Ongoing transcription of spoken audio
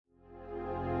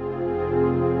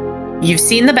You've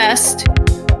seen the best.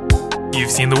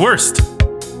 You've seen the worst.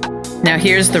 Now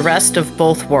here's the rest of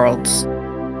both worlds.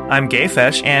 I'm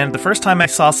Gayfesh, and the first time I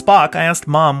saw Spock, I asked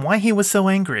Mom why he was so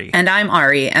angry. And I'm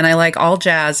Ari, and I like all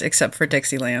jazz except for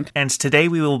Dixieland. And today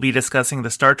we will be discussing the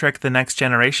Star Trek The Next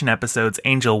Generation episodes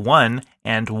Angel 1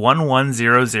 and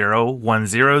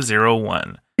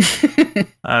 11001001.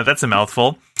 That's a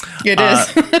mouthful. It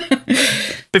is.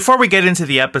 Before we get into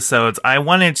the episodes, I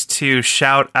wanted to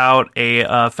shout out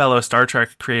a fellow Star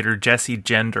Trek creator, Jessie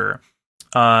Gender.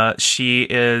 She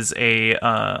is a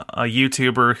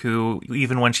YouTuber who,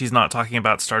 even when she's not talking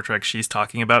about Star Trek, she's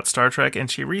talking about Star Trek. And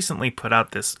she recently put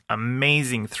out this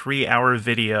amazing 3-hour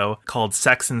video called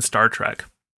Sex and Star Trek.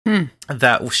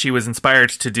 That she was inspired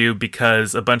to do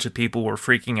because a bunch of people were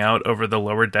freaking out over the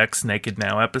Lower Decks Naked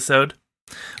Now episode.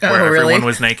 Where everyone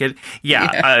was naked.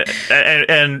 Yeah.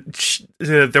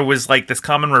 There was like this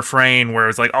common refrain where it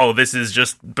was like, oh, this is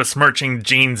just besmirching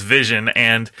Gene's vision.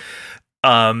 And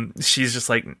she's just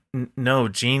like, no,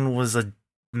 Gene was a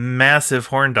massive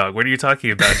horn dog. What are you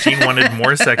talking about? Gene wanted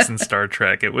more sex in Star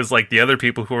Trek. It was like the other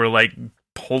people who were like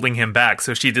holding him back.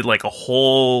 So she did like a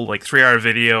whole like 3-hour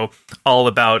video all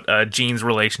about Gene's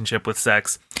relationship with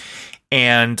sex.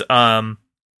 And it's a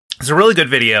really good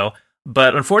video.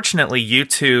 But unfortunately,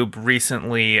 YouTube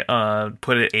recently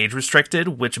put it age restricted,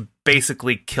 which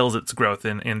basically kills its growth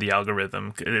in the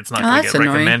algorithm. It's not going to get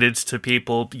recommended to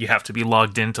people. You have to be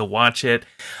logged in to watch it.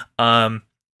 And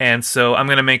so I'm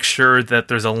going to make sure that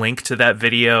there's a link to that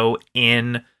video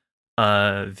in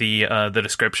the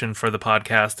description for the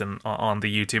podcast and on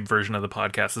the YouTube version of the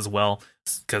podcast as well,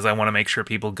 because I want to make sure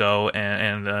people go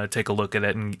and take a look at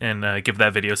it and give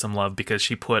that video some love, because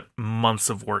she put months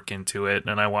of work into it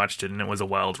and I watched it and it was a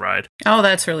wild ride. Oh,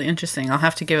 that's really interesting. I'll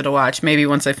have to give it a watch, maybe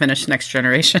once I finish Next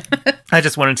Generation. I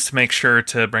just wanted to make sure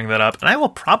to bring that up, and I will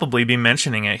probably be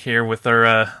mentioning it here with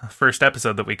our first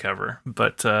episode that we cover,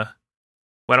 but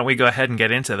why don't we go ahead and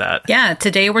get into that? Yeah,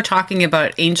 today we're talking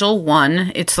about Angel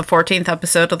 1. It's the 14th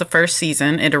episode of the first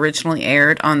season. It originally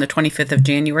aired on the 25th of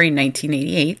January,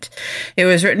 1988. It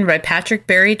was written by Patrick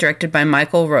Berry, directed by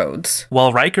Michael Rhodes.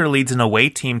 While Riker leads an away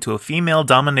team to a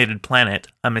female-dominated planet,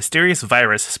 a mysterious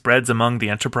virus spreads among the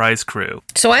Enterprise crew.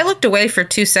 So I looked away for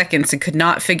 2 seconds and could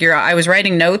not figure out. I was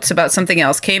writing notes about something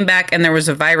else, came back, and there was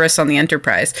a virus on the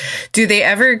Enterprise. Do they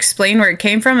ever explain where it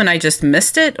came from and I just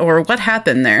missed it? Or what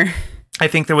happened there? I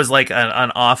think there was like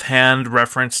an offhand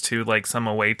reference to like some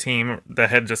away team that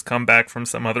had just come back from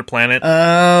some other planet.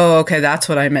 Oh, okay, that's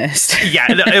what I missed. Yeah,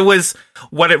 it was,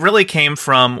 what it really came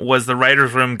from was the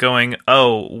writer's room going,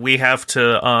 oh, we have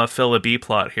to fill a B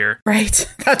plot here. Right,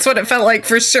 that's what it felt like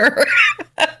for sure.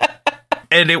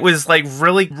 And it was like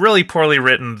really, really poorly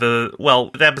written. The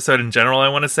episode in general, I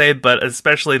want to say, but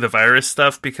especially the virus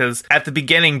stuff, because at the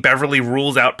beginning, Beverly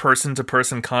rules out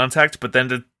person-to-person contact, but then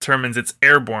determines it's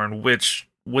airborne, which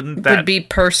would be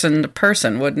person to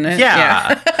person, wouldn't it?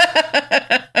 Yeah.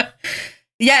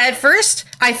 Yeah, at first,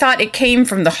 I thought it came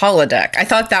from the holodeck. I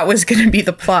thought that was going to be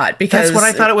the plot, because that's what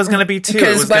I thought it was going to be, too.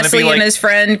 Because Wesley and his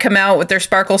friend come out with their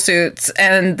sparkle suits,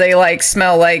 and they, like,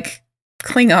 smell like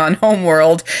Klingon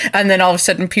homeworld, and then all of a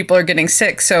sudden people are getting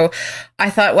sick. So I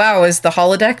thought, wow, is the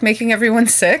holodeck making everyone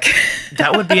sick?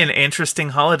 That would be an interesting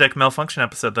holodeck malfunction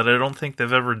episode that I don't think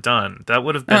they've ever done. That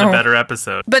would have been a better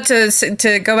episode. But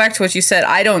to go back to what you said,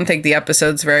 I don't think the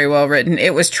episode's very well written.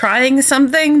 It was trying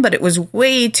something, but it was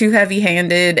way too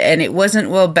heavy-handed, and it wasn't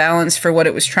well balanced for what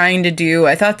it was trying to do.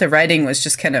 I thought the writing was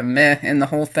just kind of meh in the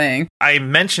whole thing. I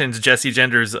mentioned Jessie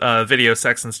Gender's video,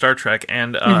 Sex and Star Trek,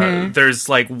 and there's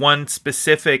like one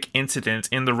specific incident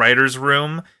in the writer's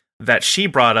room that she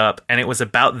brought up, and it was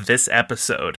about this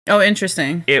episode. Oh,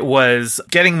 interesting. It was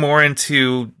getting more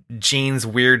into Gene's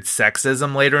weird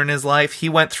sexism later in his life. He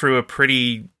went through a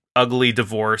pretty ugly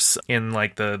divorce in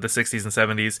like the 60s and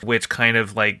 70s, which kind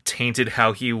of like tainted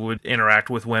how he would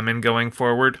interact with women going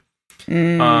forward.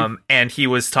 And he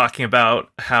was talking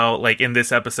about how, like, in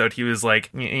this episode, he was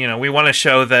like, you know, we want to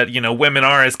show that, you know, women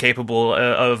are as capable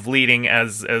of leading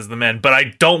as the men, but I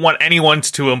don't want anyone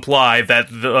to imply that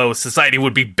society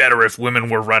would be better if women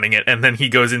were running it. And then he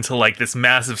goes into like this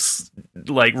massive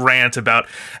like rant about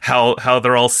how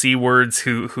they're all C words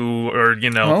who are,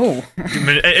 you know,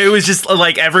 it was just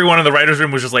like everyone in the writer's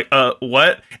room was just like,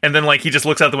 what? And then like he just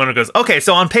looks out the window and goes, okay,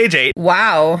 so on page 8.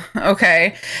 Wow.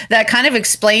 Okay. That kind of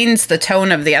explains the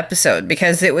tone of the episode,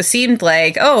 because it seemed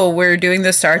like, oh, we're doing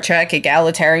the Star Trek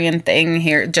egalitarian thing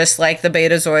here, just like the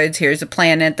Betazoids. Here's a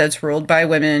planet that's ruled by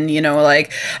women, you know,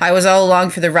 like I was all along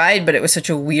for the ride, but it was such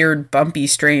a weird, bumpy,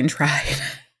 strange ride.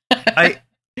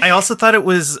 I also thought it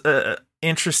was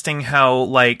interesting how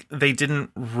like they didn't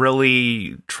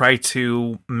really try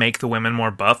to make the women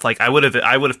more buff. Like I would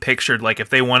have pictured like if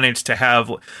they wanted to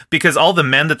have, because all the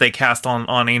men that they cast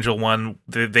on Angel One,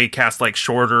 they cast like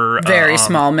shorter, very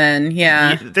small men.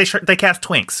 Yeah, they cast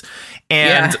twinks,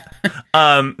 and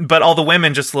but all the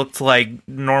women just looked like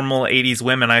normal 80s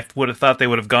women. I would have thought they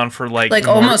would have gone for like more,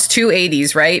 almost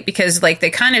 280s, right? Because like they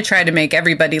kind of try to make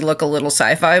everybody look a little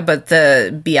sci-fi, but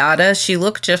the Beata, she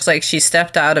looked just like she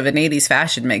stepped out of an 80s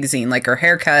fashion magazine, like her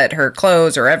haircut, her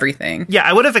clothes, or everything. Yeah,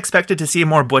 I would have expected to see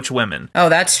more butch women. Oh,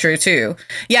 that's true too.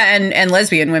 Yeah, and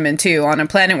lesbian women too. On a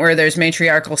planet where there's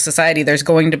matriarchal society, there's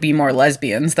going to be more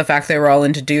lesbians. The fact they were all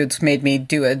into dudes made me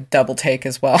do a double take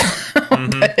as well.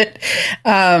 But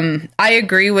I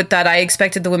agree with that. I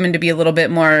expected the women to be a little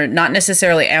bit more, not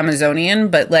necessarily Amazonian,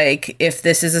 but like if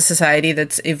this is a society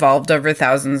that's evolved over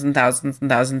thousands and thousands and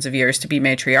thousands of years to be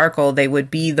matriarchal, they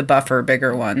would be the buffer,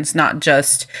 bigger ones, not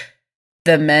just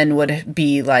the men would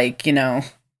be like, you know,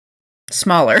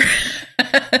 smaller.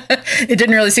 It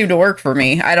didn't really seem to work for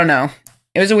me. I don't know.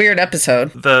 It was a weird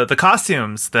episode. The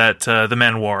costumes that the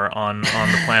men wore on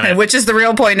the planet. Which is the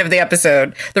real point of the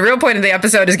episode. The real point of the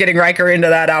episode is getting Riker into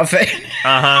that outfit.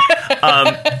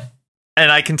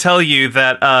 And I can tell you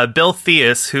that Bill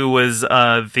Theus, who was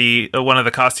one of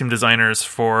the costume designers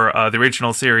for the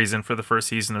original series and for the first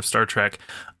season of Star Trek,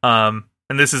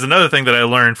 and this is another thing that I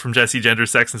learned from Jesse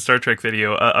Gender's Sex and Star Trek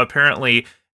video, apparently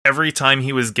every time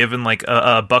he was given like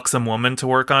a buxom woman to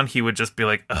work on, he would just be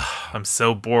like, I'm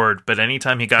so bored. But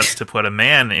anytime he got to put a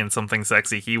man in something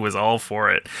sexy, he was all for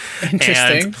it.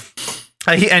 Interesting.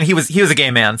 And he was a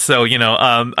gay man, so you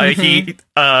know, he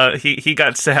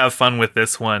got to have fun with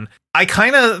this one. I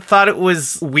kind of thought it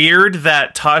was weird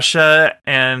that Tasha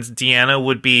and Deanna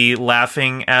would be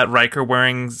laughing at Riker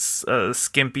wearing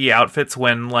skimpy outfits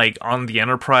when, like, on the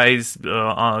Enterprise,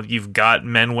 you've got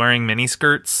men wearing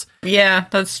miniskirts. Yeah,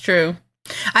 that's true.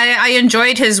 I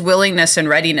enjoyed his willingness and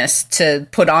readiness to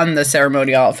put on the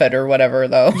ceremonial outfit or whatever,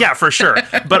 though. Yeah, for sure.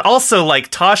 But also,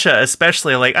 like, Tasha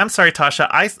especially, like, I'm sorry, Tasha,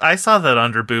 I saw that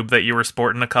underboob that you were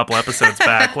sporting a couple episodes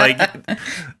back. Like,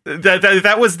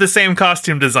 that was the same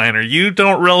costume designer. You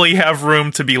don't really have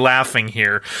room to be laughing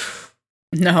here.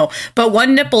 No, but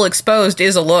one nipple exposed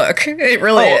is a look. It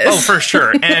really is. Oh, for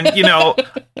sure. And you know,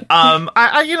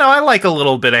 I like a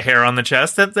little bit of hair on the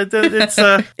chest. It's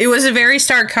It was a very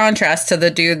stark contrast to the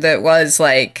dude that was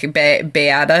like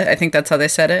Beata. I think that's how they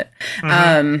said it.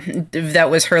 Mm-hmm. That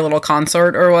was her little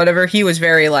consort or whatever. He was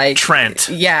very like Trent.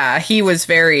 Yeah, he was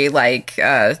very like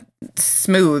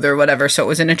smooth or whatever. So it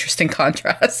was an interesting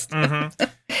contrast. Mm-hmm.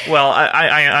 Well,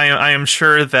 I am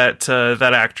sure that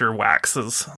that actor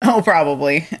waxes. Oh,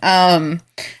 probably.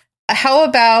 How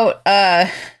about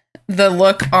the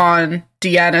look on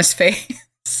Deanna's face?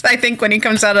 I think when he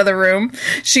comes out of the room,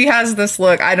 she has this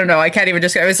look. I don't know. I can't even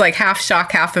describe. It was like half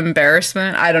shock, half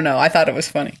embarrassment. I don't know. I thought it was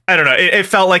funny. I don't know. It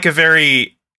felt like a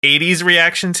very 80s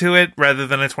reaction to it rather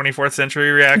than a 24th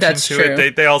century reaction that's to true.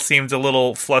 it. They all seemed a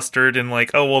little flustered and like,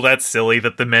 oh, well, that's silly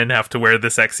that the men have to wear the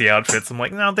sexy outfits. I'm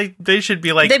like, no, they should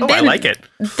be like, I like it.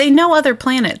 They know other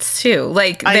planets too.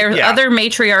 Like there's other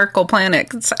matriarchal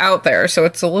planets out there, so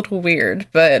it's a little weird,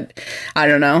 but I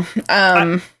don't know.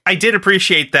 I did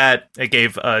appreciate that it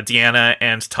gave Deanna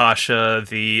and Tasha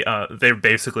they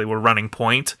basically were running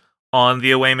point on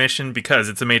the away mission because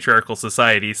it's a matriarchal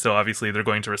society, so obviously they're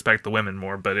going to respect the women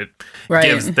more, but it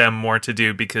gives them more to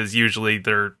do because usually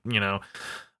they're, you know,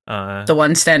 the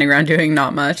ones standing around doing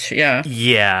not much.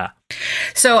 Yeah.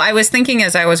 So I was thinking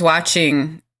as I was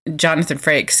watching Jonathan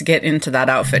Frakes get into that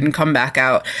outfit and come back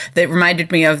out, that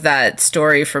reminded me of that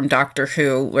story from Doctor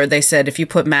Who where they said if you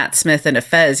put Matt Smith in a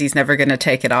fez, he's never going to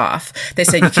take it off. They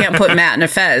said you can't put Matt in a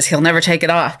fez, he'll never take it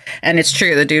off. And it's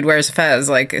true, the dude wears a fez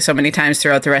like so many times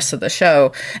throughout the rest of the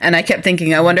show. And I kept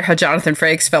thinking, I wonder how Jonathan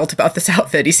Frakes felt about this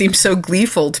outfit. He seems so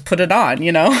gleeful to put it on,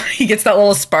 you know? He gets that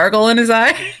little sparkle in his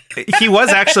eye. He was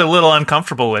actually a little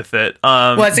uncomfortable with it.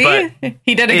 Was he?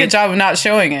 He did a good job of not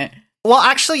showing it. Well,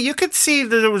 actually, you could see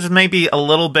that there was maybe a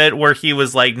little bit where he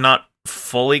was, like, not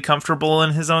fully comfortable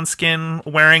in his own skin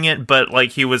wearing it, but, like,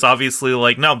 he was obviously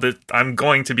like, no, I'm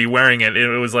going to be wearing it. It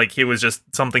was like he was just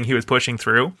something he was pushing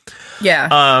through. Yeah.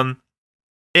 I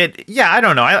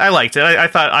don't know. I liked it. I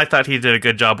thought he did a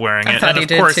good job wearing it. I thought he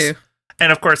did, too.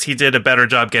 And, of course, he did a better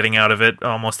job getting out of it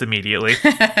almost immediately.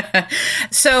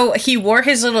 So he wore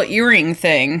his little earring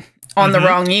thing on the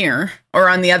wrong ear. or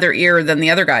on the other ear than the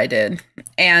other guy did.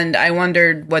 And I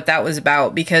wondered what that was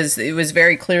about, because it was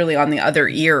very clearly on the other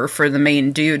ear for the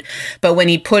main dude. But when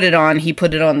he put it on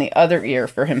the other ear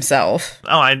for himself.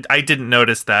 Oh, I didn't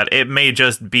notice that. It may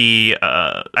just be,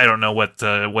 I don't know what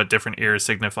different ears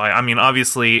signify. I mean,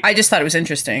 obviously... I just thought it was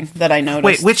interesting that I noticed.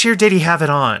 Wait, which ear did he have it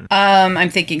on? I'm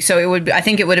thinking, so I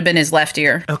think it would have been his left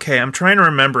ear. Okay, I'm trying to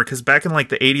remember, because back in like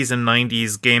the 80s and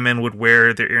 90s, gay men would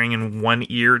wear their earring in one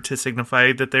ear to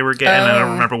signify that they were gay, and I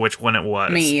don't remember which one it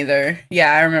was. Me either.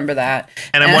 Yeah, I remember that.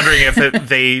 And I'm wondering if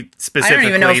they specifically... I don't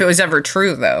even know if it was ever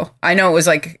true, though. I know it was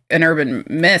like an urban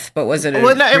myth, but was it a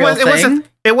real thing?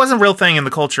 It wasn't a real thing in the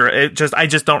culture. I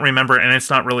just don't remember, and it's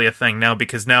not really a thing now,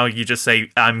 because now you just say,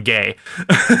 I'm gay.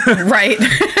 Right.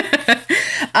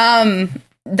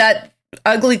 That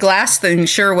ugly glass thing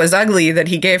sure was ugly that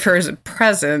he gave her as a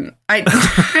present. I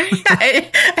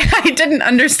didn't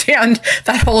understand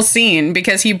that whole scene,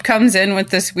 because he comes in with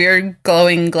this weird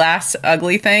glowing glass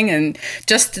ugly thing, and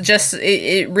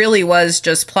it really was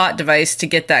just plot device to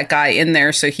get that guy in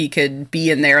there so he could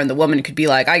be in there and the woman could be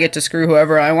like, I get to screw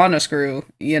whoever I want to screw,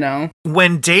 you know?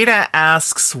 When Data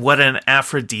asks what an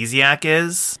aphrodisiac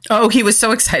is... Oh, he was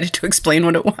so excited to explain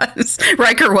what it was.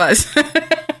 Riker was.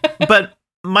 But...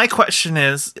 my question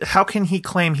is, how can he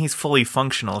claim he's fully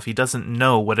functional if he doesn't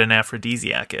know what an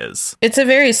aphrodisiac is? It's a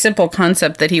very simple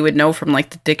concept that he would know from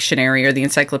like the dictionary or the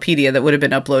encyclopedia that would have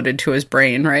been uploaded to his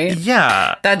brain, right?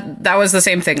 Yeah. That was the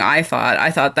same thing I thought.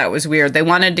 I thought that was weird. They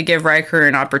wanted to give Riker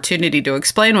an opportunity to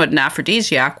explain what an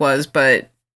aphrodisiac was, but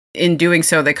in doing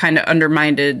so, they kind of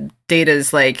undermined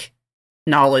Data's like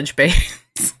knowledge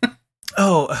base.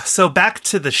 Oh, so back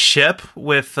to the ship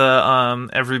with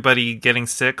everybody getting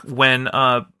sick. When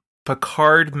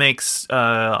Picard puts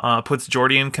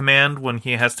Geordi in command when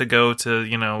he has to go to,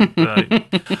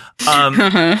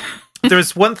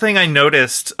 there's one thing I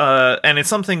noticed, and it's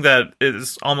something that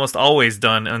is almost always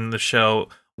done in the show.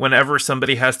 Whenever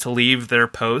somebody has to leave their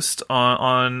post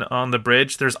on the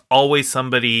bridge, there's always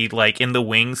somebody like in the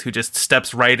wings who just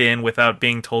steps right in without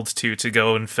being told to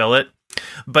go and fill it.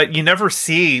 But you never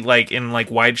see, like, in, like,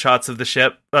 wide shots of the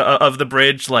ship, of the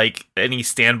bridge, like, any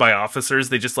standby officers.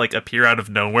 They just, like, appear out of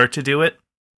nowhere to do it.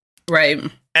 Right.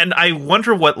 And I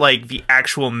wonder what, like, the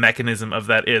actual mechanism of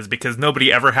that is, because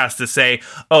nobody ever has to say,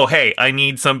 oh, hey, I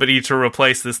need somebody to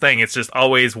replace this thing. It's just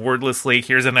always wordlessly,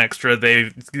 here's an extra,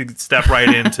 they step right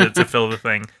in to fill the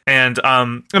thing. And, I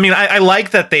mean, I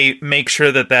like that they make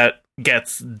sure that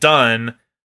gets done,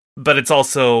 but it's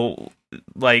also...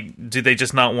 like, do they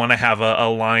just not want to have a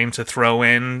line to throw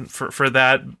in for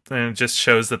that? And it just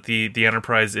shows that the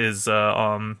Enterprise is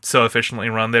so efficiently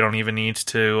run, they don't even need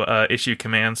to issue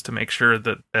commands to make sure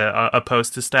that a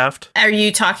post is staffed. Are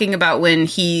you talking about when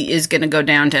he is going to go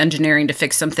down to engineering to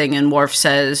fix something and Worf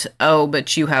says, oh,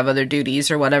 but you have other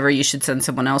duties or whatever, you should send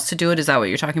someone else to do it? Is that what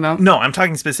you're talking about? No, I'm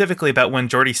talking specifically about when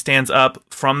Geordi stands up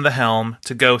from the helm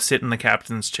to go sit in the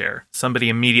captain's chair. Somebody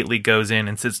immediately goes in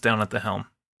and sits down at the helm.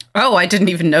 Oh, I didn't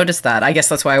even notice that. I guess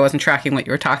that's why I wasn't tracking what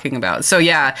you were talking about. So,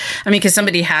 yeah, I mean, because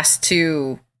somebody has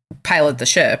to pilot the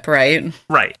ship, right?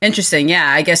 Right. Interesting. Yeah,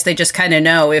 I guess they just kind of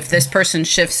know if this person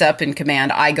shifts up in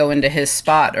command, I go into his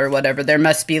spot or whatever. There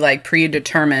must be like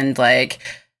predetermined, like,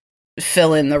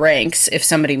 fill in the ranks if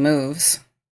somebody moves.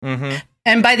 Mm-hmm.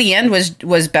 And by the end,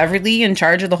 was Beverly in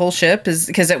charge of the whole ship?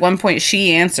 Because at one point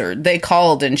she answered. They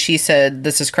called and she said,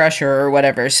 this is Crusher or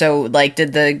whatever. So, like,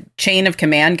 did the chain of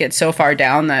command get so far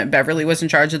down that Beverly was in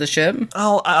charge of the ship?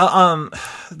 Oh,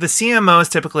 the CMO is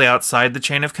typically outside the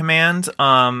chain of command.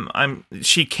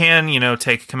 She can,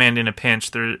 take command in a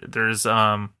pinch. There's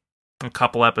a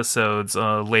couple episodes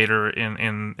later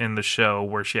in the show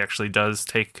where she actually does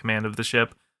take command of the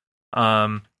ship.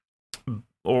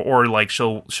 Or like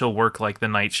she'll work like the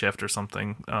night shift or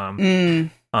something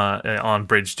on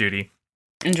bridge duty.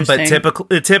 Interesting.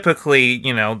 But typically,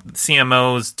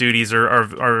 CMO's duties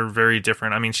are very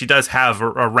different. I mean, she does have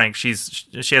a rank. She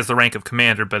has the rank of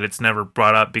commander, but it's never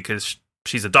brought up because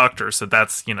she's a doctor. So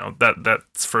that's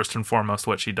that's first and foremost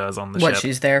what she does on the ship. What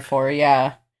she's there for,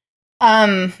 yeah.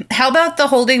 How about the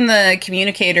holding the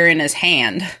communicator in his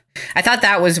hand? I thought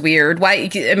that was weird. Why?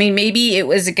 I mean, maybe it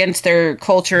was against their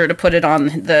culture to put it on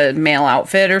the male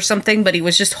outfit or something, but he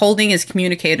was just holding his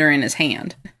communicator in his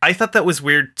hand. I thought that was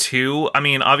weird too. I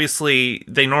mean, obviously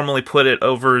they normally put it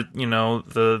over,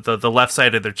 the left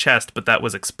side of their chest, but that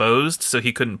was exposed, so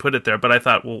he couldn't put it there. But I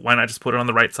thought, well, why not just put it on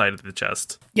the right side of the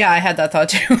chest? Yeah, I had that thought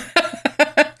too.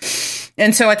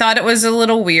 And so I thought it was a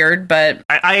little weird, but...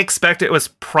 I expect it was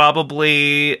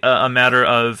probably a matter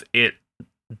of it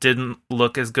didn't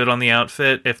look as good on the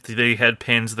outfit if they had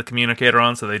pinned the communicator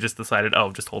on, so they just decided,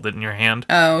 oh, just hold it in your hand.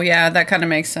 Oh, yeah, that kind of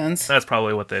makes sense. That's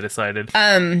probably what they decided.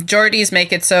 Jordy's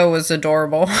Make It So was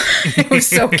adorable. It was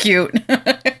so cute.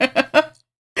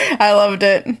 I loved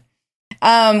it.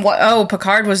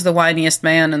 Picard was the whiniest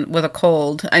man with a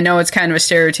cold. I know it's kind of a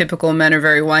stereotypical men are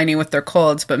very whiny with their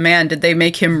colds, but man, did they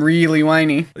make him really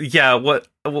whiny. Yeah,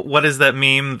 what is that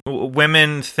meme?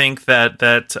 Women think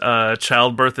that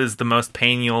childbirth is the most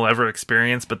pain you'll ever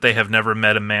experience, but they have never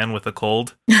met a man with a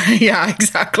cold. Yeah,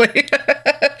 exactly.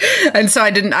 And so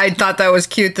I thought that was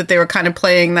cute that they were kind of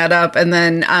playing that up. And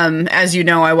then, as you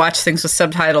know, I watch things with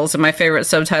subtitles, and my favorite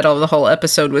subtitle of the whole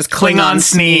episode was Klingon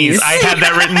Sneeze. I had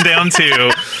that written down too.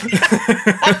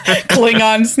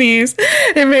 Klingon Sneeze.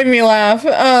 It made me laugh.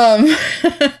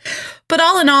 But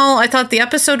all in all, I thought the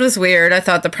episode was weird. I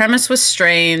thought the premise was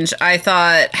strange. I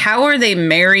thought, how are they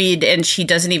married and she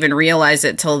doesn't even realize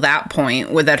it till that point,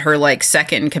 with that her like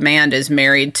second in command is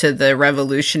married to the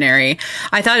revolutionary.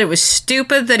 I thought it was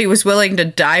stupid that he was willing to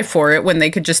die for it when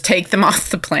they could just take them off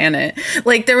the planet.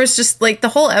 Like, there was just like the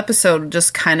whole episode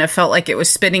just kind of felt like it was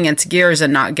spinning its gears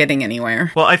and not getting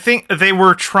anywhere. Well, I think they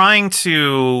were trying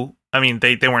to, I mean,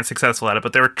 they weren't successful at it,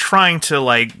 but they were trying to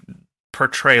like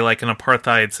portray like an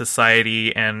apartheid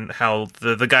society, and how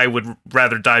the guy would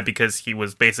rather die because he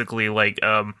was basically like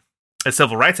a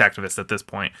civil rights activist at this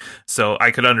point. So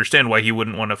I could understand why he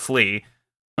wouldn't want to flee,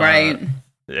 right?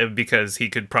 Because he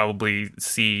could probably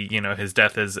see, you know, his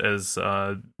death as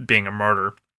being a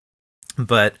martyr.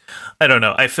 But I don't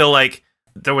know. I feel like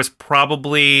there was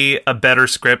probably a better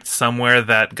script somewhere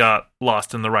that got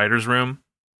lost in the writer's room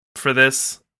for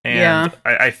this. And yeah.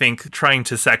 I think trying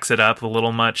to sex it up a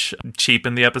little much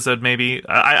cheapened the episode, maybe.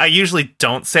 I usually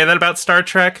don't say that about Star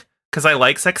Trek, because I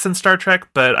like sex in Star Trek,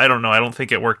 but I don't know. I don't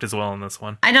think it worked as well in this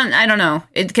one. I don't know.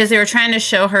 Because they were trying to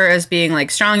show her as being like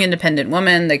strong, independent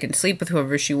woman. They can sleep with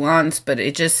whoever she wants, but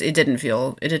it didn't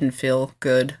feel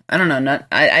good. I don't know.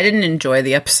 I didn't enjoy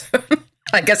the episode.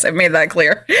 I guess I made that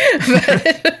clear.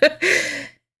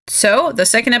 So, the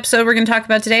second episode we're going to talk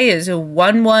about today is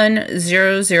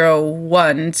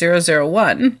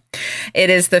 11001-001. It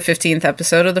is the 15th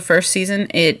episode of the first season.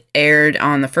 It aired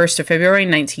on the 1st of February,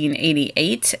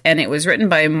 1988, and it was written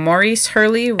by Maurice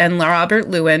Hurley and Robert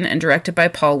Lewin and directed by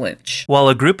Paul Lynch. While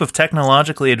a group of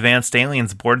technologically advanced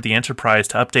aliens board the Enterprise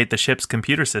to update the ship's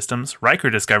computer systems, Riker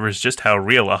discovers just how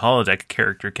real a holodeck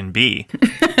character can be.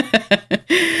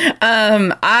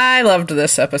 I loved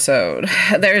this episode.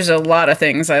 There's a lot of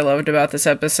things I loved about this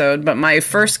episode, but my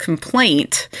first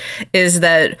complaint is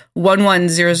that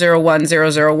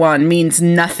 11001-001 means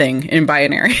nothing in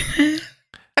binary.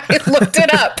 I looked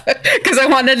it up because I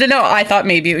wanted to know. I thought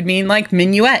maybe it would mean like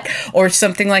minuet or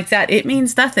something like that. It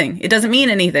means nothing. It doesn't mean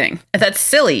anything. That's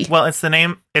silly. Well, it's the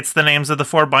names of the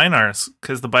four binars,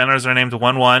 because the binars are named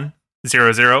 11,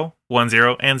 00,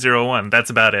 10, and 01.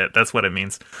 That's about it. That's what it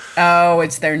means. Oh,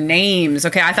 it's their names.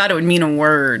 Okay, I thought it would mean a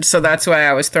word, so that's why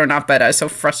I was thrown off by it. I was so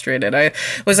frustrated. I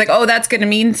was like, oh, that's going to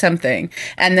mean something.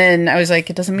 And then I was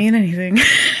like, it doesn't mean anything.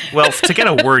 Well, to get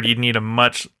a word, you'd need a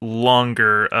much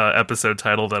longer episode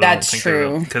title that I don't think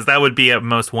true. Because that would be at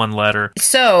most one letter.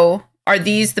 So, are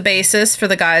these the basis for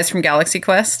the guys from Galaxy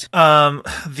Quest?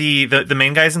 The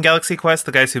main guys in Galaxy Quest,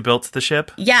 the guys who built the ship?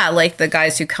 Yeah, like the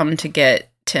guys who come to get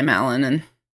Tim Allen and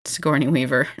Sigourney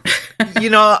Weaver. You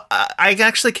know, I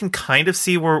actually can kind of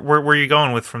see where you're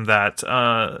going with from that.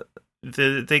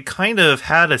 They kind of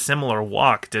had a similar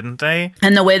walk, didn't they?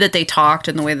 And the way that they talked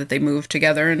and the way that they moved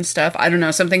together and stuff. I don't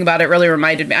know. Something about it really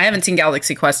reminded me. I haven't seen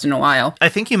Galaxy Quest in a while. I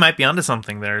think you might be onto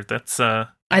something there. That's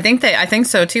I think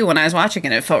so too. When I was watching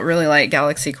it, it felt really like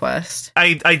Galaxy Quest.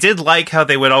 I did like how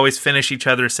they would always finish each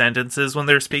other's sentences when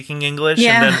they're speaking English.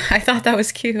 Yeah, and then I thought that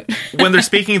was cute. When they're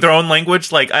speaking their own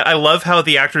language, like I love how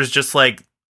the actors just like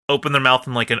open their mouth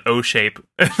in like an O shape,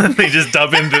 and then they just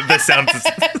dub in the sounds.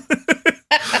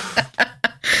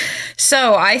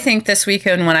 So I think this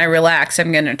weekend when I relax,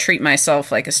 I'm going to treat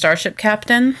myself like a starship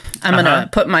captain. I'm going to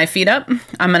put my feet up.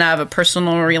 I'm going to have a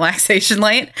personal relaxation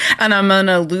light. And I'm going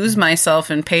to lose myself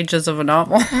in pages of a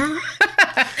novel.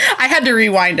 I had to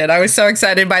rewind it. I was so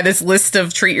excited by this list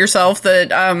of treat yourself that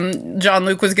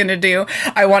Jean-Luc was going to do.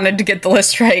 I wanted to get the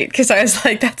list right because I was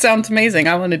like, that sounds amazing.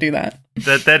 I want to do that.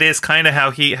 That is kind of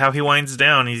how he winds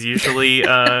down. He's usually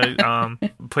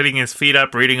putting his feet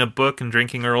up, reading a book, and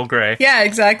drinking Earl Grey. Yeah,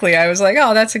 exactly. I was like,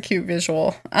 oh, that's a cute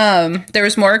visual. There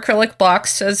was more acrylic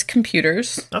blocks as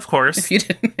computers. Of course. If you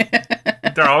didn't.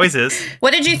 There always is.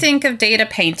 What did you think of Data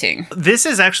painting? This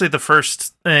is actually the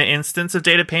first instance of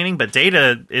Data painting, but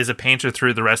Data is a painter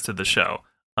through the rest of the show.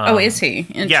 Oh, is he?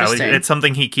 Yeah, Interesting. it's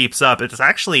something he keeps up. It's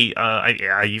actually,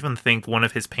 I even think one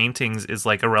of his paintings is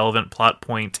like a relevant plot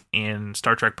point in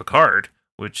Star Trek Picard,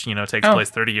 which, takes place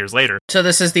 30 years later. So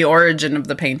this is the origin of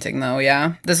the painting, though,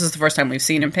 yeah? This is the first time we've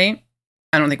seen him paint?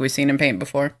 I don't think we've seen him paint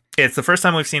before. It's the first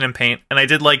time we've seen him paint, and I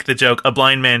did like the joke, a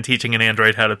blind man teaching an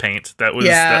android how to paint. That was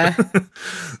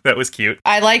that was cute.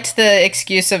 I liked the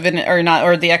excuse of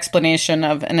the explanation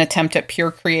of an attempt at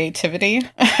pure creativity.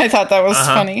 I thought that was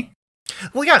funny.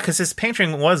 Well, yeah, because his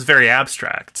painting was very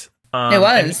abstract. It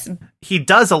was. He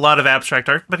does a lot of abstract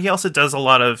art, but he also does a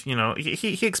lot of,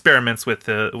 he experiments with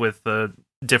the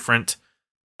different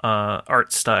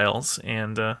art styles,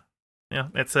 and yeah,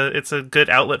 it's a good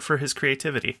outlet for his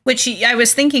creativity. Which I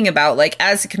was thinking about, like,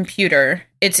 as a computer,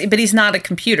 but he's not a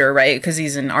computer, right? Because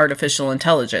he's an artificial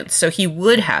intelligence. So he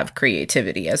would have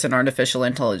creativity as an artificial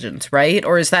intelligence, right?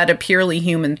 Or is that a purely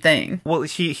human thing? Well,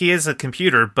 he is a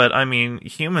computer, but I mean,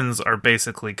 humans are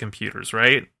basically computers,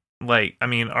 right? Like, I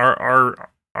mean, our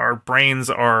brains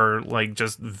are like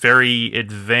just very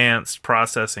advanced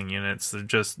processing units. They're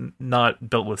just not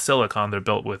built with silicon. They're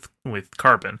built with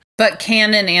carbon. But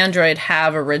can an android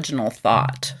have original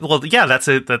thought? Well, yeah, that's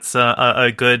a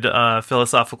good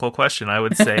philosophical question. I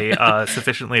would say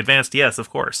sufficiently advanced. Yes, of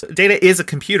course. Data is a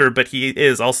computer, but he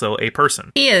is also a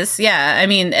person. He is, yeah. I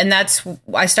mean, and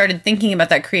I started thinking about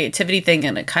that creativity thing,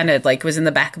 and it kind of like was in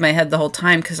the back of my head the whole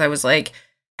time, because I was like,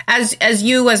 as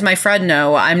you, as my friend,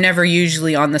 know, I'm never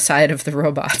usually on the side of the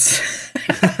robots.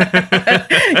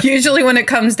 Usually when it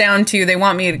comes down to they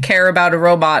want me to care about a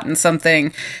robot and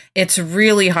something, it's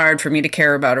really hard for me to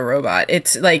care about a robot.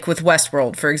 It's like with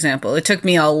Westworld, for example. It took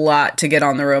me a lot to get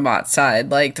on the robot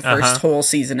side. Like the first whole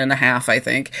season and a half, I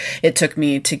think. It took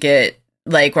me to get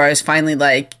like where I was finally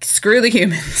like, screw the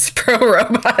humans, pro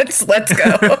robots, let's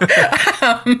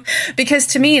go. Because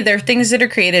to me, they're things that are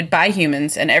created by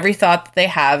humans, and every thought that they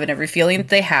have and every feeling that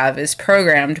they have is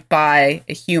programmed by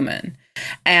a human.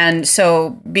 And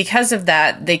so because of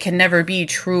that, they can never be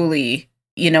truly,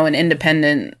 an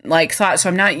independent like thought. So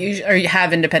I'm not usually, or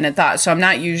have independent thought. So I'm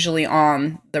not usually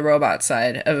on the robot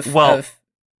side of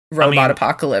robot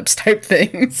apocalypse type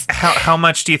things. How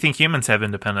much do you think humans have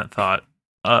independent thought?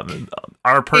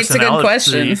 Our personalities, it's a good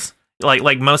question.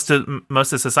 Like most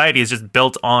of society is just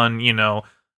built on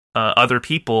other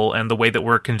people and the way that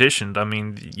we're conditioned. I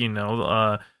mean, in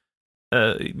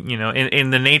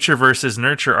the nature versus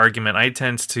nurture argument, I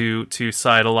tend to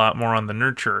side a lot more on the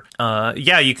nurture.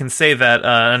 Yeah, you can say that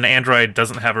an android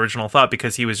doesn't have original thought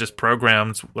because he was just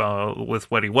programmed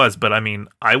with what he was. But I mean,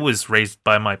 I was raised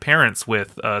by my parents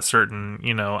with certain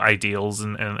ideals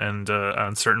and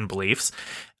certain beliefs.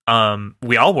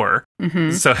 We all were.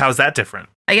 Mm-hmm. So how's that different?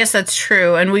 I guess that's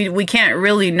true. And we can't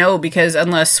really know, because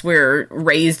unless we're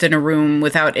raised in a room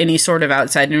without any sort of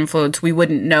outside influence, we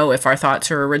wouldn't know if our thoughts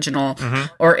are original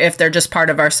or if they're just part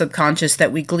of our subconscious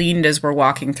that we gleaned as we're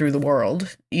walking through the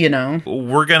world,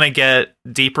 We're going to get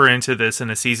deeper into this in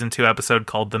a season 2 episode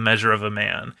called The Measure of a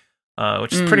Man,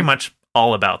 which is pretty much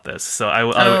all about this. So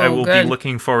I will be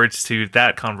looking forward to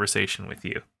that conversation with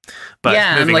you. But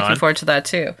yeah, I'm looking forward to that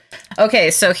too.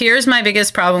 Okay, so here's my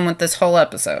biggest problem with this whole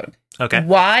episode. Okay.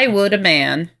 Why would a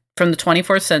man from the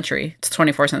 24th century, it's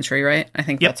 24th century, right? I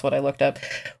think that's what I looked up.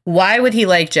 Why would he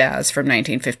like jazz from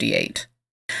 1958?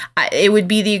 It would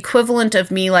be the equivalent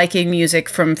of me liking music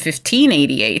from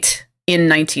 1588 in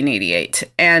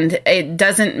 1988. And it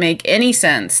doesn't make any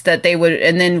sense that they would.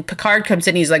 And then Picard comes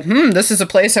in, he's like, this is a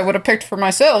place I would have picked for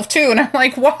myself too. And I'm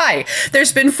like, why?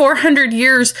 There's been 400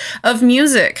 years of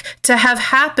music to have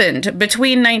happened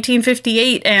between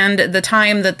 1958 and the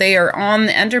time that they are on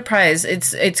the Enterprise.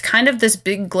 It's kind of this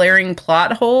big glaring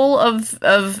plot hole of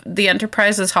the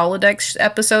Enterprise's holodeck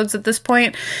episodes at this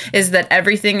point, is that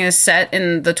everything is set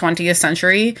in the 20th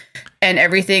century. And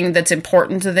everything that's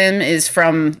important to them is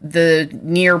from the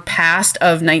near past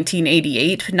of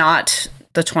 1988, not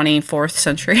the 24th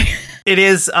century. It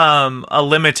is a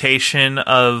limitation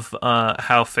of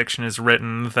how fiction is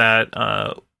written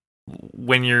that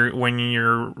when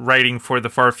you're writing for the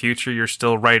far future, you're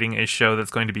still writing a show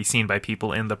that's going to be seen by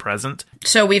people in the present.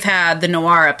 So we've had the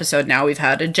noir episode now, we've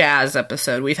had a jazz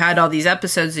episode, we've had all these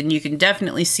episodes, and you can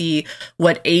definitely see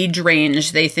what age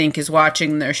range they think is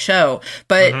watching their show.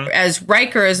 But as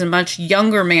Riker is a much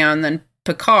younger man than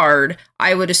Picard,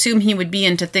 I would assume he would be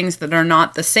into things that are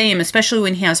not the same, especially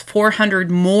when he has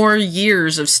 400 more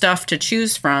years of stuff to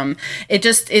choose from. It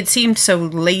seemed so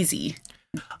lazy.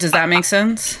 Does that make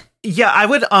sense? Yeah, I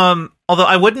would, although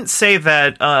I wouldn't say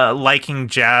that liking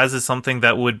jazz is something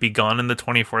that would be gone in the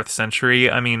 24th century.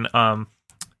 I mean,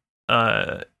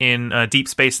 in Deep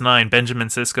Space Nine, Benjamin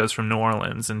Sisko's from New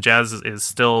Orleans, and Jazz is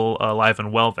still alive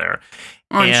and well there.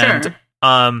 Sure.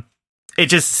 It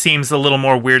just seems a little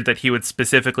more weird that he would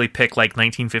specifically pick like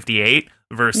 1958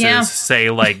 versus say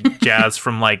like Jazz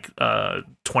from like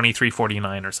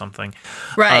 2349 or something.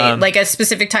 Right, like a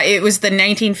specific time. It was the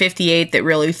 1958 that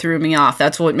really threw me off.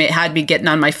 That's what had me getting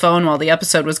on my phone while the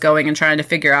episode was going and trying to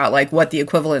figure out like what the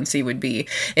equivalency would be.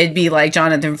 It'd be like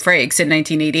Jonathan Frakes in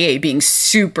 1988 being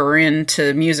super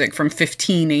into music from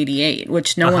 1588,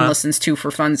 which no one listens to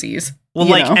for funsies.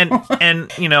 Well,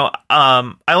 and you know,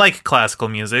 I like classical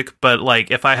music, but like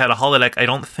if I had a holodeck, I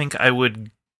don't think I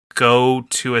would go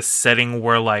to a setting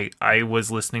where like I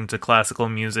was listening to classical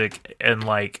music and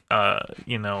like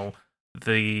you know,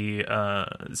 the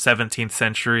 17th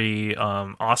century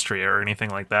Austria or anything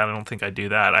like that. I don't think I'd do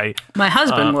that. My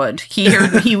husband would.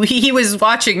 He was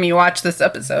watching me watch this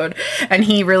episode, and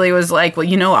he really was like, well,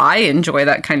 you know, I enjoy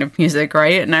that kind of music,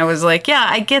 right? And I was like, yeah,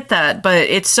 I get that, but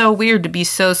it's so weird to be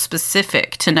so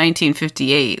specific to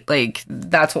 1958. Like,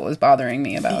 that's what was bothering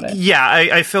me about it. Yeah,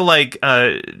 I feel like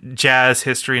jazz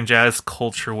history and jazz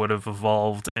culture would have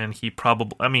evolved, and he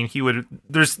probably, I mean, he would,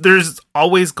 there's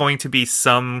always going to be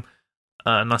some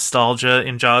nostalgia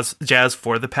in jazz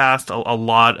for the past. A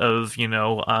lot of, you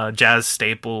know, jazz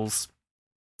staples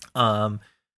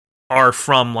are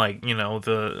from like, you know,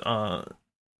 the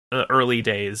early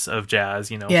days of jazz,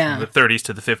 you know, from the 30s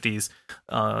to the 50s.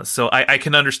 So I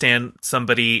can understand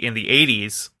somebody in the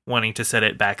 80s wanting to set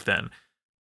it back then.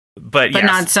 But yes.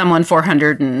 Not someone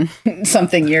 400 and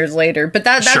something years later. But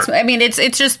that's, sure. I mean, it's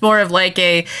just more of like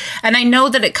and I know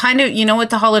that it kind of, you know what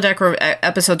the holodeck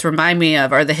episodes remind me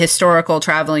of are the historical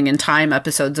traveling in time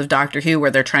episodes of Doctor Who,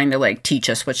 where they're trying to like teach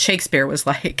us what Shakespeare was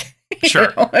like.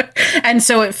 Sure. And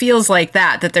so it feels like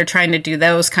that they're trying to do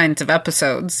those kinds of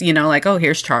episodes, you know, like, oh,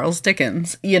 here's Charles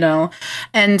Dickens, you know?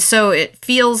 And so it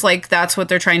feels like that's what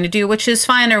they're trying to do, which is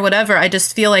fine or whatever. I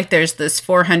just feel like there's this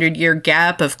 400-year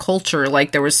gap of culture.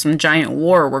 Like there was some giant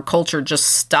war where culture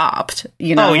just stopped,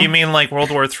 you know? Oh, you mean like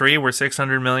World War III, where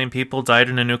 600 million people died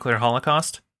in a nuclear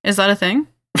holocaust? Is that a thing?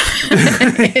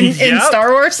 in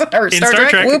Star Wars? Or in Star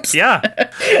Trek? Whoops.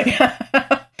 Yeah.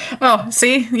 Oh,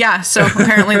 see? Yeah, so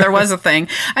apparently there was a thing.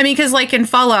 I mean, because like in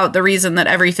Fallout, the reason that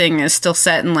everything is still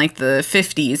set in like the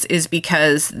 50s is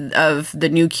because of the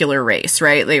nuclear race,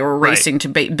 right? They were racing to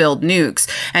build nukes.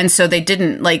 And so they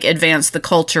didn't like advance the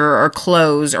culture or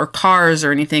clothes or cars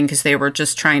or anything because they were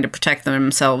just trying to protect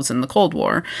themselves in the Cold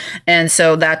War. And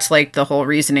so that's like the whole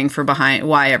reasoning for behind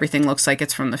why everything looks like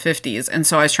it's from the 50s. And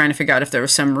so I was trying to figure out if there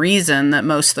was some reason that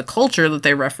most of the culture that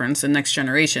they reference in Next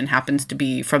Generation happens to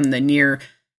be from the near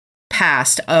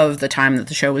past of the time that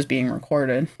the show was being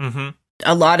recorded. Mm-hmm.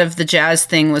 A lot of the jazz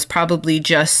thing was probably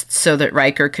just so that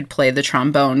Riker could play the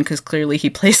trombone, because clearly he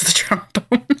plays the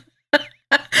trombone.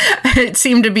 It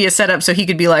seemed to be a setup so he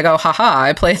could be like, oh, haha,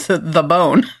 I play the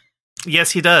bone.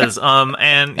 Yes, he does.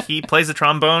 And he plays the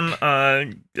trombone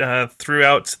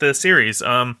throughout the series.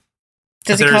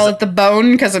 Does he call it the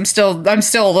bone? Because I'm still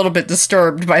a little bit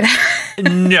disturbed by that.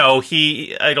 No,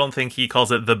 I don't think he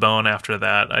calls it the bone after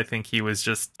that. I think he was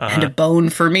just and a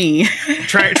bone for me.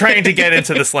 trying to get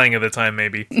into the slang of the time,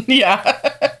 maybe. Yeah.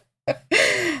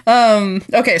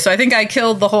 Okay, so I think I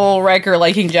killed the whole Riker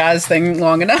liking jazz thing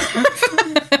long enough.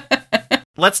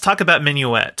 Let's talk about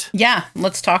Minuet. Yeah,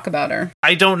 let's talk about her.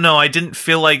 I don't know. I didn't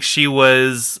feel like she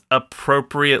was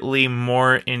appropriately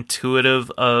more intuitive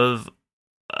of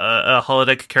a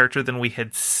holodeck character than we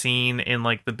had seen in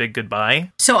like The Big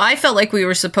Goodbye. So I felt like we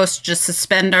were supposed to just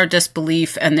suspend our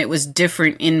disbelief and it was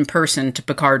different in person to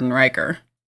Picard and Riker.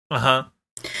 Uh-huh.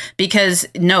 Because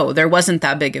no, there wasn't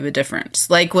that big of a difference.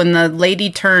 Like when the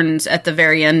lady turns at the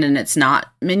very end and it's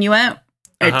not Minuet,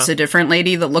 it's a different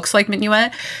lady that looks like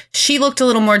Minuet. She looked a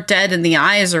little more dead in the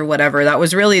eyes or whatever. That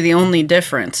was really the only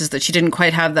difference, is that she didn't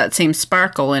quite have that same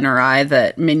sparkle in her eye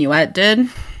that Minuet did.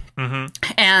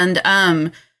 Mm-hmm.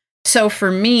 And so for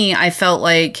me, I felt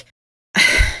like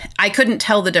I couldn't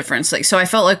tell the difference. Like, so I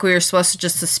felt like we were supposed to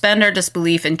just suspend our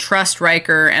disbelief and trust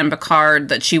Riker and Picard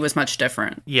that she was much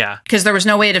different. Yeah. Because there was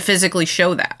no way to physically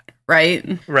show that.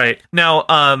 Right? Right. Now,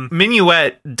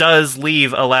 Minuet does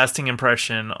leave a lasting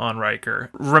impression on Riker.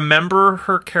 Remember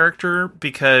her character,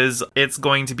 because it's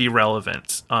going to be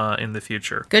relevant in the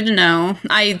future. Good to know.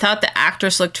 I thought the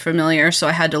actress looked familiar, so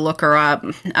I had to look her up.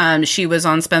 She was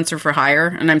on Spencer for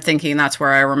Hire, and I'm thinking that's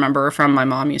where I remember her from. My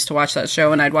mom used to watch that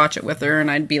show, and I'd watch it with her,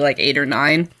 and I'd be like 8 or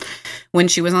 9 when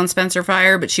she was on Spencer for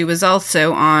Hire, but she was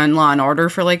also on Law and Order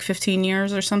for like 15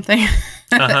 years or something.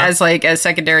 As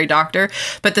secondary doctor.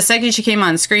 But the second she came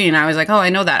on screen, I was like, oh, I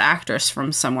know that actress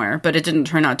from somewhere. But it didn't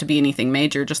turn out to be anything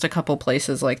major, just a couple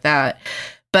places like that.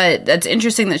 But that's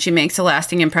interesting that she makes a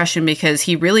lasting impression because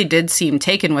he really did seem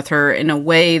taken with her in a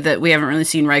way that we haven't really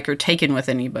seen Riker taken with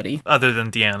anybody. Other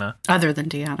than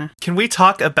Deanna. Can we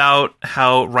talk about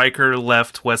how Riker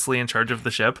left Wesley in charge of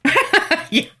the ship?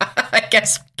 Yeah, I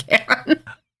guess we can.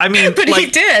 I mean, but he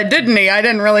did, didn't he? I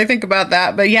didn't really think about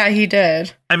that, but yeah, he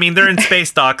did. I mean, they're in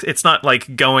space docks. It's not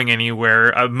like going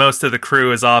anywhere. Most of the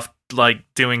crew is off like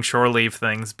doing shore leave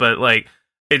things, but like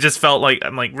it just felt like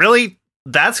I'm like, really?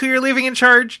 That's who you're leaving in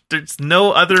charge? There's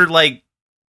no other like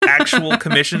actual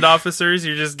commissioned officers.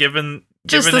 You're just giving it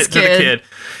to the kid.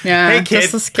 Yeah. Hey kid,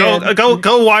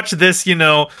 go watch this,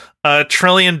 $1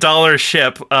 trillion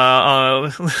ship.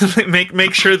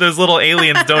 Make sure those little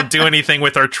aliens don't do anything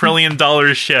with our $1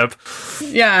 trillion ship.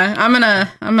 Yeah, I'm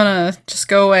gonna just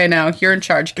go away now. You're in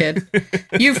charge, kid.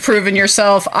 You've proven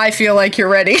yourself. I feel like you're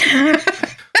ready.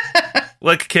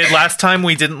 Look, kid, last time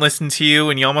we didn't listen to you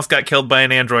and you almost got killed by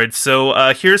an android.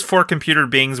 So here's 4 computer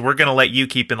beings. We're going to let you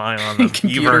keep an eye on them.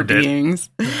 You've earned it.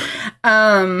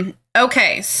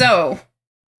 Okay, so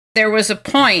there was a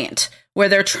point where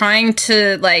they're trying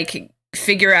to, like,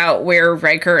 figure out where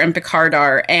Riker and Picard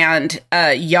are. And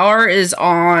Yar is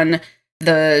on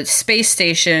the space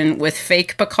station with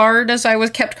fake Picard, as I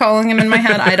was kept calling him in my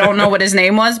head. I don't know what his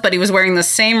name was, but he was wearing the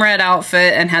same red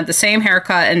outfit and had the same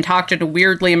haircut and talked in a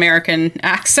weirdly American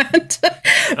accent.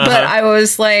 But I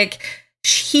was like,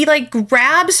 he like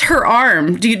grabs her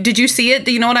arm. Did you see it?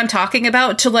 Do you know what I'm talking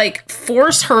about? To like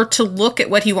force her to look at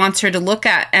what he wants her to look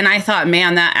at. And I thought,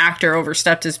 man, that actor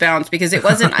overstepped his bounds because it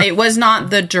was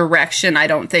not the direction, I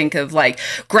don't think, of like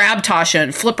grab Tasha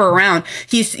and flip her around.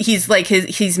 He's like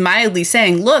he's mildly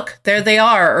saying, look, there they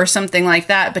are, or something like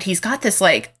that. But he's got this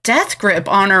like death grip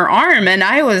on her arm. And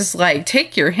I was like,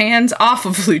 take your hands off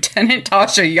of Lieutenant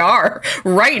Tasha Yar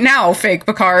right now, fake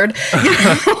Picard.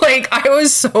 Like I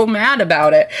was so mad about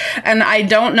it. And I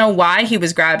don't know why he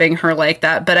was grabbing her like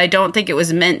that, but I don't think it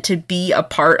was meant to be a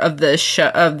part of the show,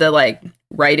 of the like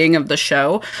writing of the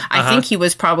show. I think he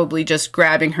was probably just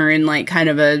grabbing her in like kind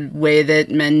of a way that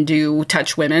men do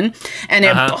touch women. And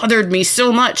it bothered me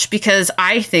so much because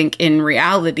I think in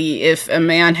reality, if a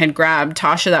man had grabbed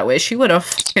Tasha that way, she would have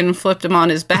fucking flipped him on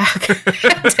his back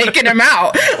and taken him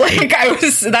out. Like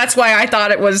that's why I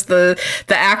thought it was the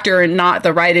actor and not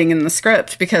the writing in the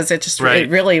script, because it just it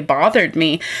really bothered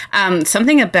me.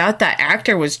 Something about that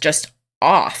actor was just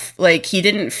off. Like he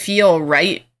didn't feel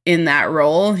right in that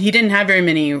role. He didn't have very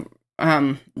many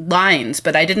lines,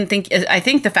 but I think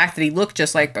the fact that he looked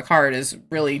just like Picard is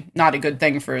really not a good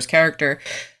thing for his character.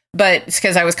 But it's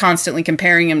because I was constantly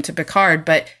comparing him to Picard,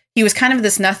 but he was kind of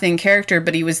this nothing character,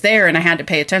 but he was there and I had to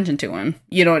pay attention to him.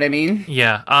 You know what I mean?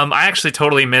 Yeah. I actually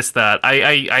totally missed that.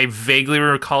 I vaguely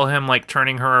recall him like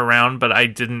turning her around, but I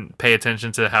didn't pay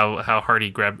attention to how hard he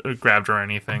grabbed her or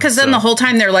anything. Because then the whole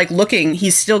time they're like looking,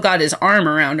 he's still got his arm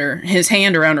around her, his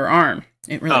hand around her arm.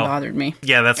 It really bothered me.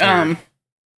 Yeah, that's weird.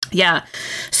 Yeah.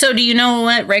 So do you know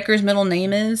what Riker's middle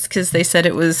name is? Because they said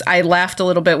it was, I laughed a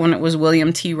little bit when it was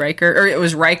William T. Riker, or it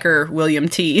was Riker William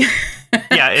T.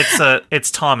 Yeah,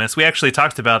 it's Thomas. We actually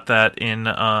talked about that in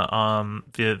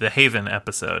the Haven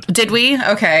episode. Did we?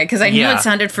 Okay, because I knew it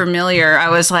sounded familiar.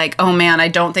 I was like, oh man, I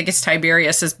don't think it's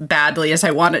Tiberius as badly as I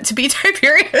want it to be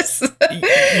Tiberius.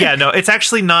 Yeah, no, it's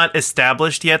actually not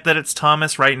established yet that it's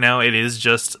Thomas. Right now, it is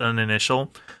just an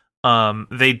initial.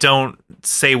 They don't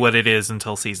say what it is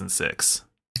until season 6.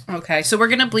 Okay, so we're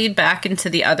gonna bleed back into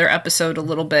the other episode a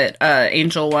little bit,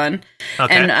 Angel One,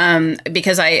 okay. And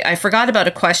because I forgot about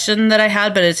a question that I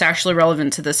had, but it's actually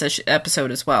relevant to this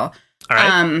episode as well. All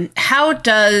right. How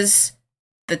does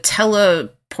the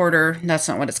teleporter? That's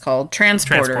not what it's called.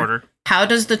 Transporter. How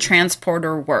does the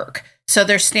transporter work? So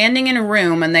they're standing in a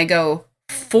room and they go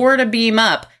 4 to beam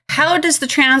up. How does the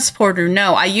transporter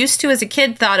know? I used to, as a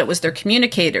kid, thought it was their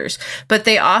communicators, but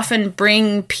they often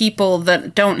bring people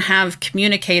that don't have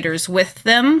communicators with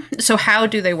them. So how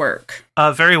do they work?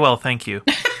 Very well, thank you.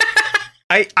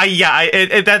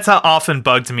 That's how often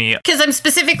bugged me. Because I'm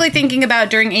specifically thinking about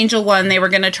during Angel One, they were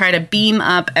going to try to beam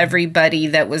up everybody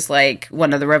that was like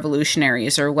one of the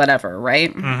revolutionaries or whatever, right?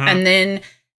 Mm-hmm. And then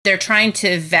they're trying to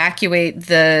evacuate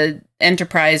the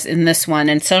Enterprise in this one,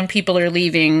 and some people are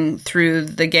leaving through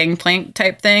the gangplank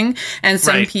type thing, and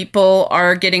some people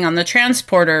are getting on the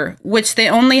transporter, which they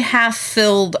only have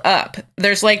filled up.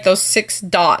 There's like those 6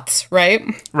 dots, right?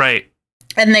 Right.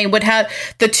 And they would have,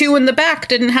 the 2 in the back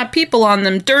didn't have people on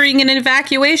them during an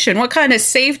evacuation. What kind of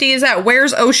safety is that?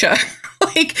 Where's OSHA?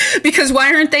 Like, because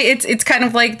why aren't they, it's kind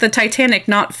of like the Titanic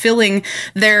not filling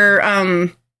their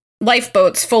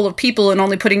lifeboats full of people and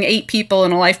only putting 8 people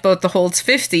in a lifeboat that holds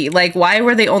 50. Like, why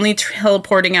were they only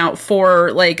teleporting out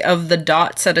 4, like, of the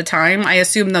dots at a time? I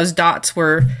assume those dots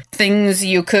were things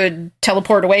you could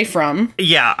teleport away from.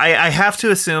 Yeah, I have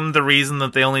to assume the reason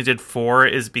that they only did 4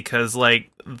 is because, like,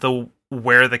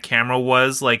 where the camera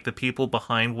was, like, the people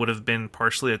behind would have been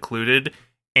partially occluded,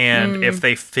 and if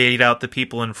they fade out the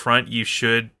people in front, you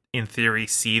should, in theory,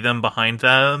 see them behind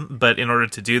them, but in order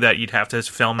to do that, you'd have to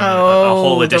film a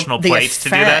whole additional place to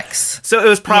do that. So it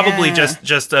was probably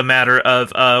just a matter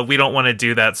of, we don't want to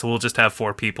do that, so we'll just have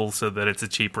 4 people so that it's a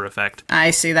cheaper effect.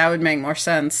 I see, that would make more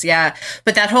sense, yeah.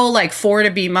 But that whole, like, 4 to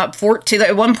beam up, 14,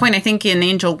 at one point, I think in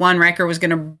Angel 1, Riker was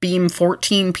going to beam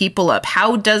 14 people up.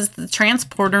 How does the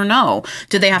transporter know?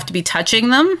 Do they have to be touching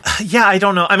them? Yeah, I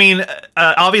don't know. I mean,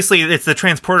 obviously, it's the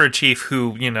transporter chief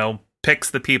who,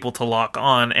 picks the people to lock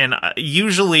on, and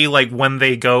usually, like, when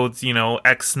they go,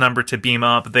 X number to beam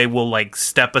up, they will, like,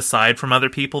 step aside from other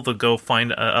people to go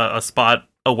find a spot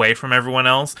away from everyone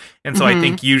else. And so I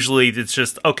think usually it's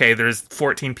just, okay, there's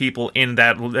 14 people in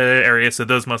that area, so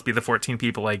those must be the 14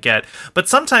 people I get. But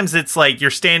sometimes it's like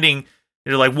you're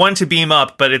like one to beam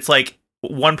up, but it's like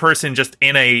one person just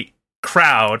in a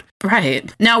crowd.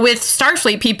 Right. Now, with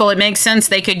Starfleet people, it makes sense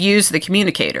they could use the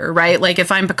communicator, right? Like,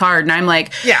 if I'm Picard and I'm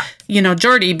like,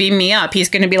 Geordi, beam me up, he's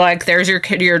going to be like, there's your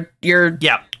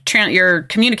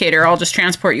communicator, I'll just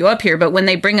transport you up here. But when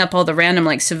they bring up all the random,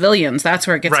 like, civilians, that's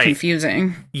where it gets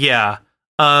confusing. Yeah.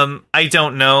 I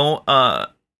don't know.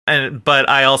 But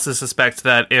I also suspect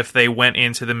that if they went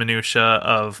into the minutia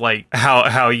of, like,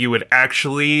 how you would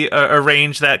actually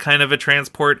arrange that kind of a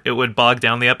transport, it would bog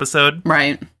down the episode.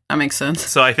 Right. That makes sense.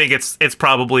 So I think it's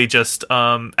probably just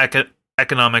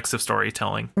economics of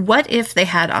storytelling. What if they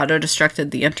had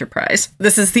auto-destructed the Enterprise?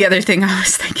 This is the other thing I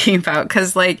was thinking about,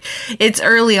 because, like, it's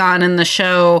early on in the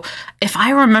show. If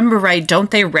I remember right,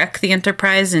 don't they wreck the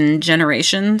Enterprise in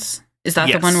Generations? Is that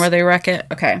the one where they wreck it?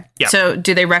 Okay. Yeah. So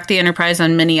do they wreck the Enterprise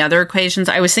on many other occasions?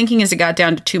 I was thinking as it got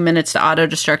down to 2 minutes to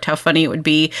auto-destruct, how funny it would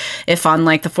be if on,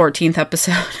 like, the 14th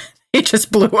episode, it just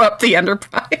blew up the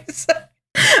Enterprise.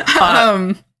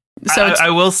 So I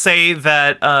will say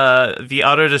that the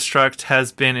auto-destruct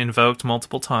has been invoked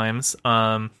multiple times,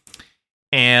 and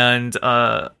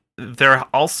there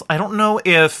also, I don't know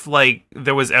if, like,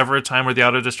 there was ever a time where the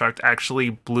auto-destruct actually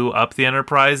blew up the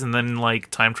Enterprise and then, like,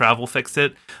 time travel fixed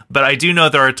it, but I do know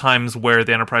there are times where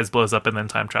the Enterprise blows up and then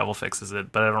time travel fixes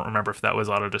it, but I don't remember if that was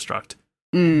auto-destruct.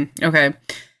 Okay.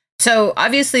 So,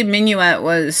 obviously, Minuet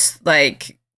was,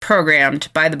 like, programmed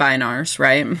by the Binars,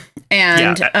 right?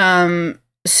 And,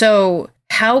 so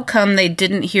how come they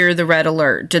didn't hear the red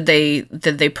alert? Did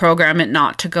they program it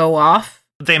not to go off?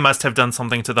 They must have done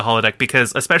something to the holodeck,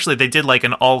 because especially they did, like,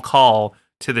 an all call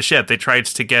to the ship. They tried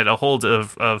to get a hold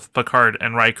of Picard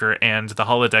and Riker, and the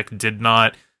holodeck did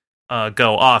not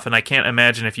go off. And I can't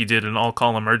imagine if you did an all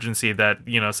call emergency that,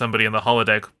 somebody in the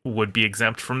holodeck would be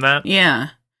exempt from that. Yeah.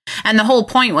 And the whole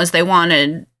point was they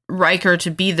wanted Riker to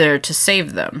be there to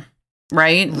save them.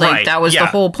 Right? Like, that was the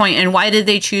whole point. And why did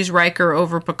they choose Riker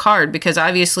over Picard? Because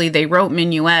obviously they wrote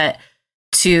Minuet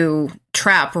to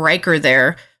trap Riker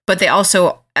there, but they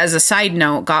also, as a side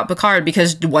note, got Picard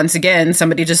because, once again,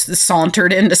 somebody just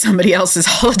sauntered into somebody else's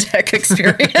holodeck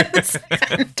experience,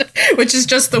 which is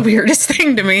just the weirdest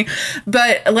thing to me.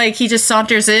 But, like, he just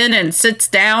saunters in and sits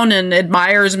down and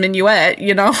admires Minuet,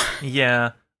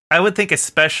 Yeah. I would think,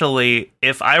 especially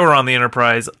if I were on the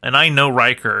Enterprise and I know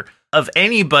Riker, of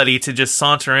anybody to just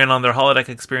saunter in on their holodeck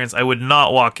experience, I would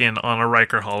not walk in on a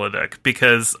Riker holodeck,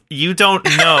 because you don't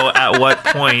know at what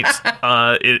point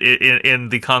in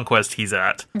the conquest he's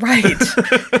at. Right.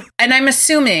 And I'm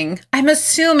assuming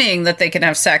that they can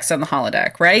have sex on the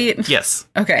holodeck, right? Yes.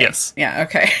 Okay. Yes. Yeah,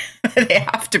 okay. They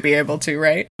have to be able to,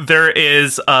 right? There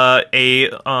is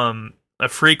a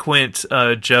frequent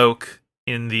joke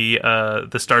in the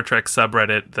Star Trek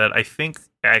subreddit that I think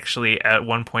actually at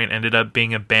one point ended up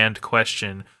being a banned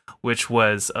question, which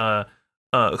was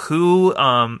who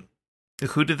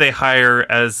did they hire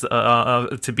as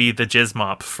to be the jizz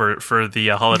mop for the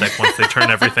holodeck once they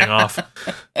turn everything off?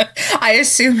 I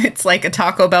assume it's like a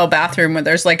Taco Bell bathroom where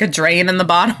there's like a drain in the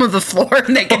bottom of the floor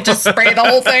and they can just spray the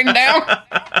whole thing down.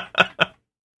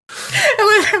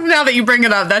 Now that you bring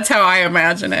it up, that's how I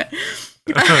imagine it.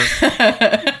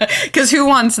 Because who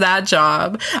wants that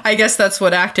job? I guess that's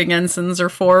what acting ensigns are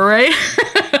for, right?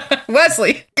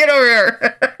 Wesley, get over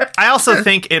here. I also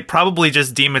think it probably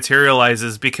just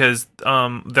dematerializes because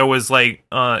there was like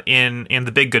in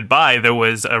The Big Goodbye, there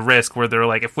was a risk where they're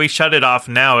like, if we shut it off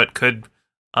now, it could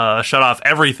shut off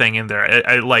everything in there.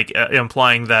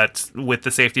 implying that with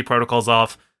the safety protocols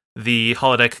off, the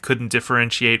holodeck couldn't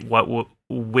differentiate what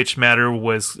which matter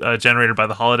was generated by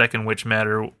the holodeck and which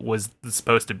matter was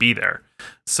supposed to be there.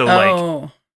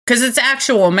 So because it's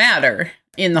actual matter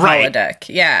in the holodeck.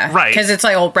 Yeah. Right. Because it's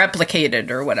like all replicated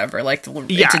or whatever. Like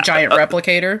it's a giant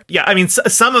replicator. Yeah. I mean,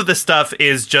 some of the stuff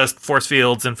is just force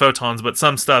fields and photons, but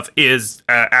some stuff is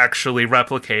actually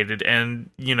replicated. And,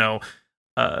 you know,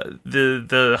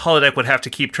 the holodeck would have to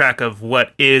keep track of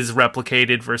what is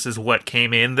replicated versus what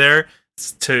came in there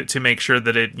to make sure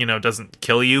that it, you know, doesn't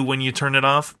kill you when you turn it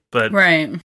off. But right.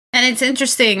 And it's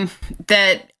interesting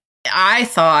that I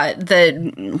thought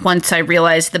that once I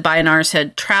realized the Bynars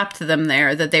had trapped them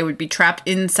there, that they would be trapped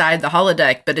inside the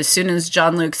holodeck. But as soon as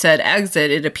Jean-Luc said exit,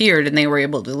 it appeared and they were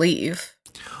able to leave.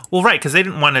 Well, right, because they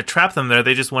didn't want to trap them there.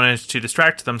 They just wanted to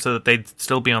distract them so that they'd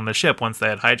still be on the ship once they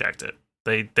had hijacked it.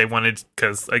 They wanted,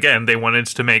 because, again, they wanted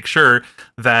to make sure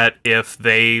that if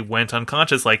they went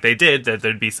unconscious like they did, that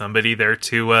there'd be somebody there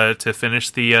to finish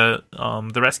the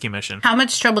rescue mission. How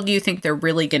much trouble do you think they're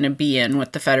really going to be in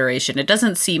with the Federation? It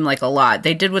doesn't seem like a lot.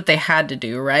 They did what they had to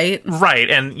do, right? Right,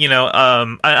 and, you know,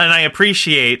 and I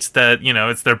appreciate that, you know,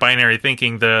 it's their binary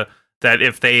thinking, that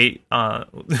if they,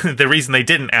 the reason they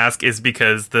didn't ask is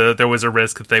because there was a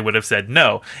risk that they would have said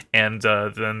no, and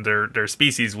then their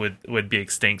species would be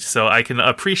extinct. So I can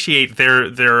appreciate their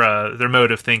mode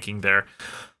of thinking there.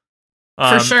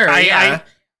 For sure, yeah.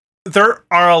 There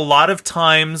are a lot of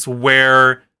times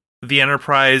where the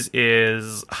Enterprise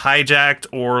is hijacked,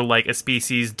 or like a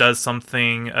species does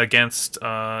something against,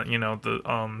 you know,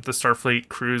 the Starfleet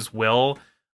crew's will.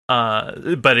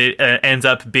 But it ends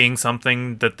up being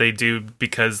something that they do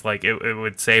because, like, it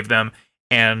would save them,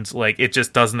 and like it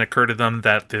just doesn't occur to them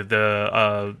that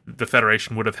the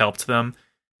Federation would have helped them,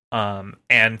 and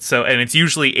it's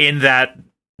usually in that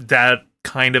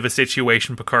kind of a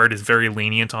situation. Picard is very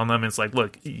lenient on them. It's like,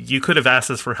 look, you could have asked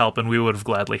us for help, and we would have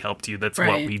gladly helped you. That's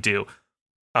what we do.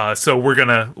 So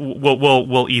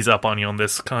we'll ease up on you on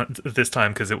this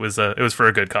time because it was for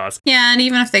a good cause. Yeah, and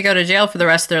even if they go to jail for the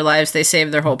rest of their lives, they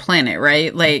save their whole planet,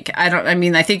 right? Like,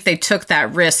 I think they took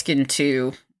that risk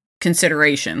into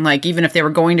consideration. Like, even if they were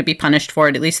going to be punished for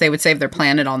it, at least they would save their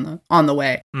planet on the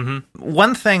way. Mm-hmm.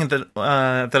 One thing that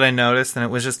I noticed, and it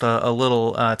was just a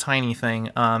little tiny thing,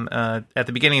 at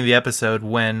the beginning of the episode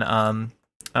when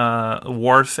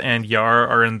Worf and Yar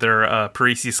are in their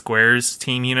Parisi Squares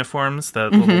team uniforms.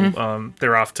 That little,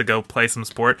 they're off to go play some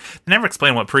sport. They never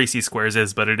explain what Parisi Squares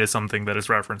is, but it is something that is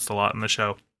referenced a lot in the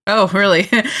show. Oh, really?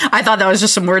 I thought that was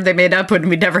just some word they made up and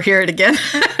we'd never hear it again.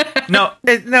 No,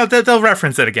 they'll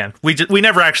reference it again. We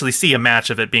never actually see a match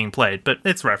of it being played, but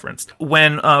it's referenced.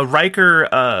 When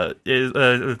Riker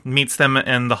meets them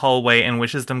in the hallway and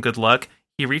wishes them good luck,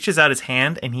 he reaches out his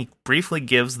hand and he briefly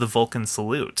gives the Vulcan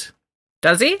salute.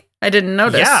 Does he? I didn't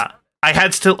notice. Yeah.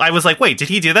 I was like, wait, did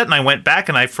he do that? And I went back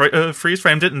and I freeze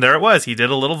framed it, and there it was. He did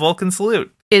a little Vulcan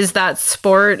salute. Is that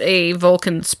sport a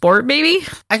Vulcan sport, maybe?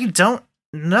 I don't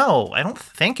know. I don't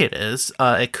think it is.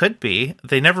 It could be.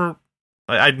 They never...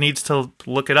 I'd need to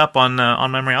look it up on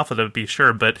Memory Alpha to be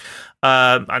sure, but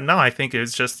no, I think it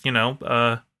was just, you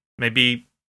know, maybe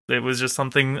it was just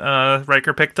something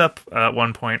Riker picked up at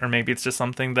one point, or maybe it's just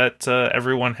something that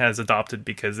everyone has adopted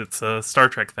because it's a Star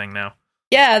Trek thing now.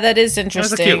 Yeah, that is interesting.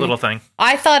 It was a cute little thing.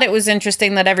 I thought it was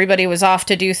interesting that everybody was off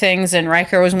to do things and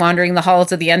Riker was wandering the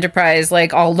halls of the Enterprise,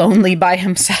 like, all lonely by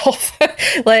himself.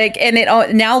 Like, and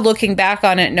it now looking back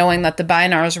on it, knowing that the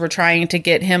Bynars were trying to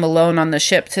get him alone on the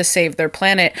ship to save their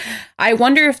planet, I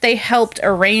wonder if they helped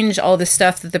arrange all the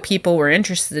stuff that the people were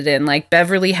interested in. Like,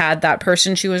 Beverly had that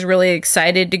person she was really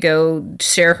excited to go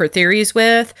share her theories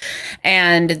with,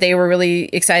 and they were really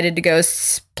excited to go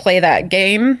play that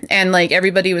game, and like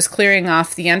everybody was clearing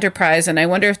off the Enterprise, and I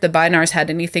wonder if the Bynars had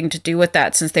anything to do with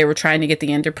that, since they were trying to get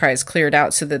the Enterprise cleared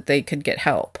out so that they could get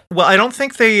help. Well, I don't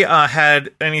think they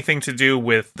had anything to do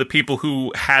with the people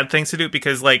who had things to do,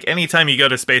 because like anytime you go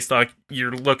to space dock,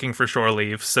 you're looking for shore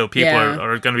leave, so people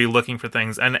are going to be looking for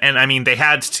things, and I mean they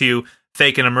had to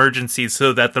fake an emergency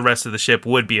so that the rest of the ship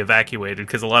would be evacuated,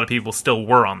 because a lot of people still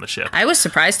were on the ship. I was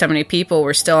surprised how many people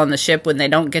were still on the ship when they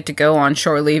don't get to go on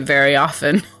shore leave very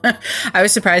often. I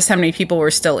was surprised how many people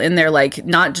were still in there, like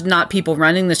not people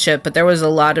running the ship, but there was a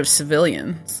lot of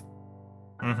civilians.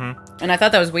 Mm-hmm. And I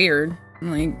thought that was weird.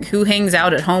 Like, who hangs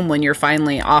out at home when you're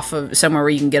finally off of somewhere where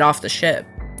you can get off the ship,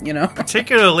 you know?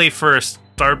 Particularly for a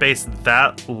starbase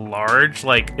that large,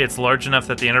 like it's large enough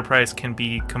that the Enterprise can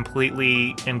be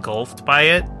completely engulfed by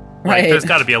it. Like, there's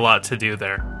got to be a lot to do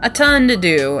there. A ton to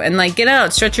do, and like get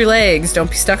out, stretch your legs, don't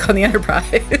be stuck on the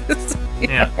Enterprise. you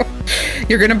know?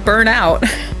 You're gonna burn out.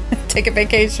 Take a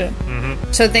vacation.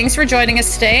 Mm-hmm. So thanks for joining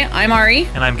us today. I'm Ari,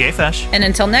 and I'm Gayfesh, and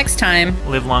until next time,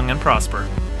 live long and prosper.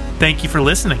 Thank you for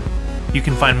listening. You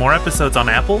can find more episodes on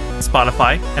Apple,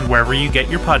 Spotify, and wherever you get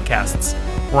your podcasts.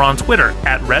 We're on Twitter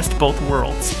at Rest Both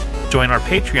Worlds. Join our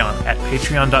Patreon at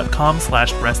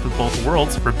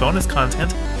patreon.com/restofbothworlds for bonus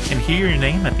content and hear your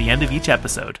name at the end of each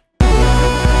episode.